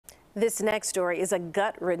This next story is a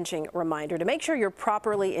gut-wrenching reminder to make sure you're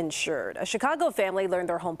properly insured. A Chicago family learned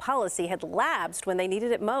their home policy had lapsed when they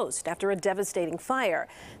needed it most after a devastating fire.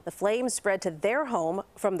 The flames spread to their home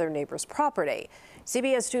from their neighbor's property.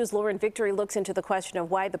 CBS 2's Lauren Victory looks into the question of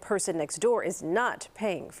why the person next door is not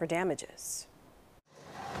paying for damages.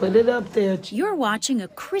 Put it up there. You're watching a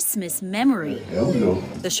Christmas memory.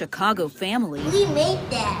 The Chicago family We made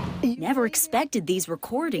that. never expected these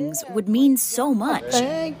recordings would mean so much.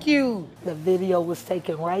 Thank you. The video was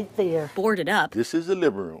taken right there. Boarded up This is the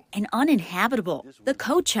living room. and uninhabitable. The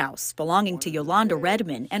coach house belonging to Yolanda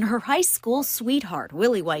Redmond and her high school sweetheart,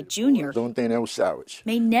 Willie White Jr., The only thing that was salvaged.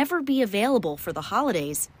 may never be available for the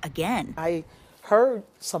holidays again. I heard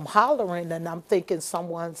some hollering and I'm thinking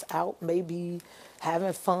someone's out maybe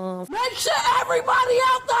having fun. Make sure everybody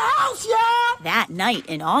out the house, y'all! That night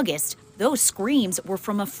in August, those screams were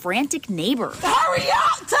from a frantic neighbor. Hurry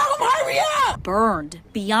up! Tell them hurry up! Burned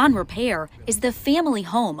beyond repair is the family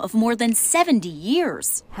home of more than 70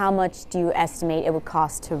 years. How much do you estimate it would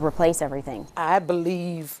cost to replace everything? I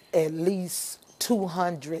believe at least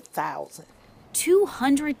 $200,000.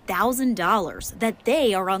 $200,000 that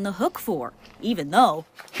they are on the hook for, even though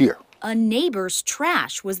Here. a neighbor's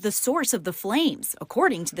trash was the source of the flames,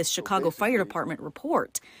 according to the Chicago Fire Department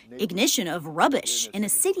report. Ignition of rubbish in a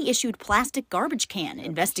city-issued plastic garbage can,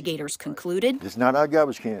 investigators concluded. It's not our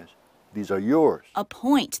garbage cans. These are yours. A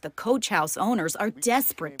point the coach house owners are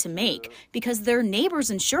desperate to make because their neighbor's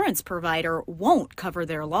insurance provider won't cover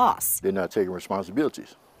their loss. They're not taking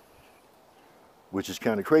responsibilities, which is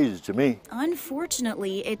kind of crazy to me.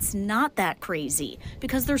 Unfortunately, it's not that crazy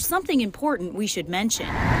because there's something important we should mention.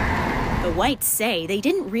 The Whites say they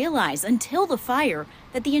didn't realize until the fire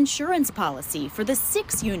that the insurance policy for the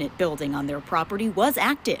 6-unit building on their property was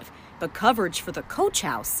active, but coverage for the coach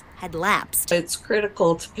house had lapsed. It's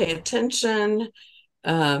critical to pay attention,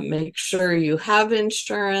 make sure you have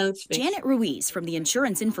insurance. Janet Ruiz from the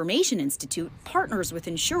Insurance Information Institute partners with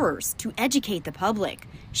insurers to educate the public.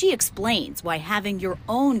 She explains why having your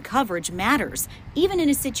own coverage matters, even in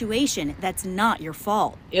a situation that's not your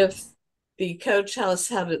fault. If the coach house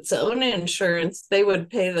had its own insurance, they would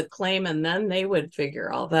pay the claim and then they would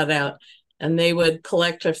figure all that out and they would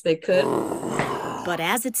collect if they could. But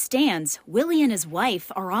as it stands, Willie and his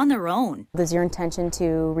wife are on their own. Is your intention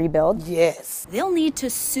to rebuild? Yes. They'll need to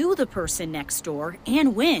sue the person next door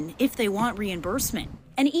and win if they want reimbursement.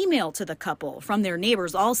 An email to the couple from their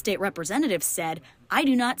neighbor's Allstate representative said, "I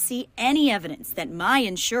do not see any evidence that my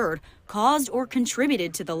insured caused or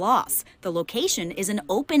contributed to the loss. The location is an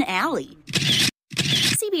open alley."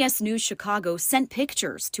 CBS News Chicago sent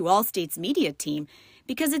pictures to Allstate's media team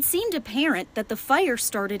because it seemed apparent that the fire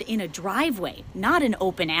started in a driveway, not an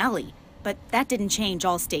open alley. But that didn't change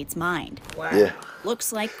Allstate's mind. Wow. Yeah.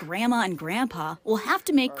 Looks like Grandma and Grandpa will have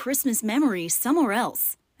to make Christmas memories somewhere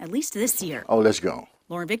else, at least this year. Oh, let's go.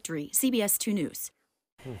 Lauren Victory, CBS 2 News.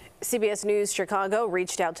 CBS News Chicago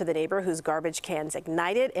reached out to the neighbor whose garbage cans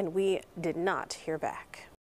ignited, and we did not hear back.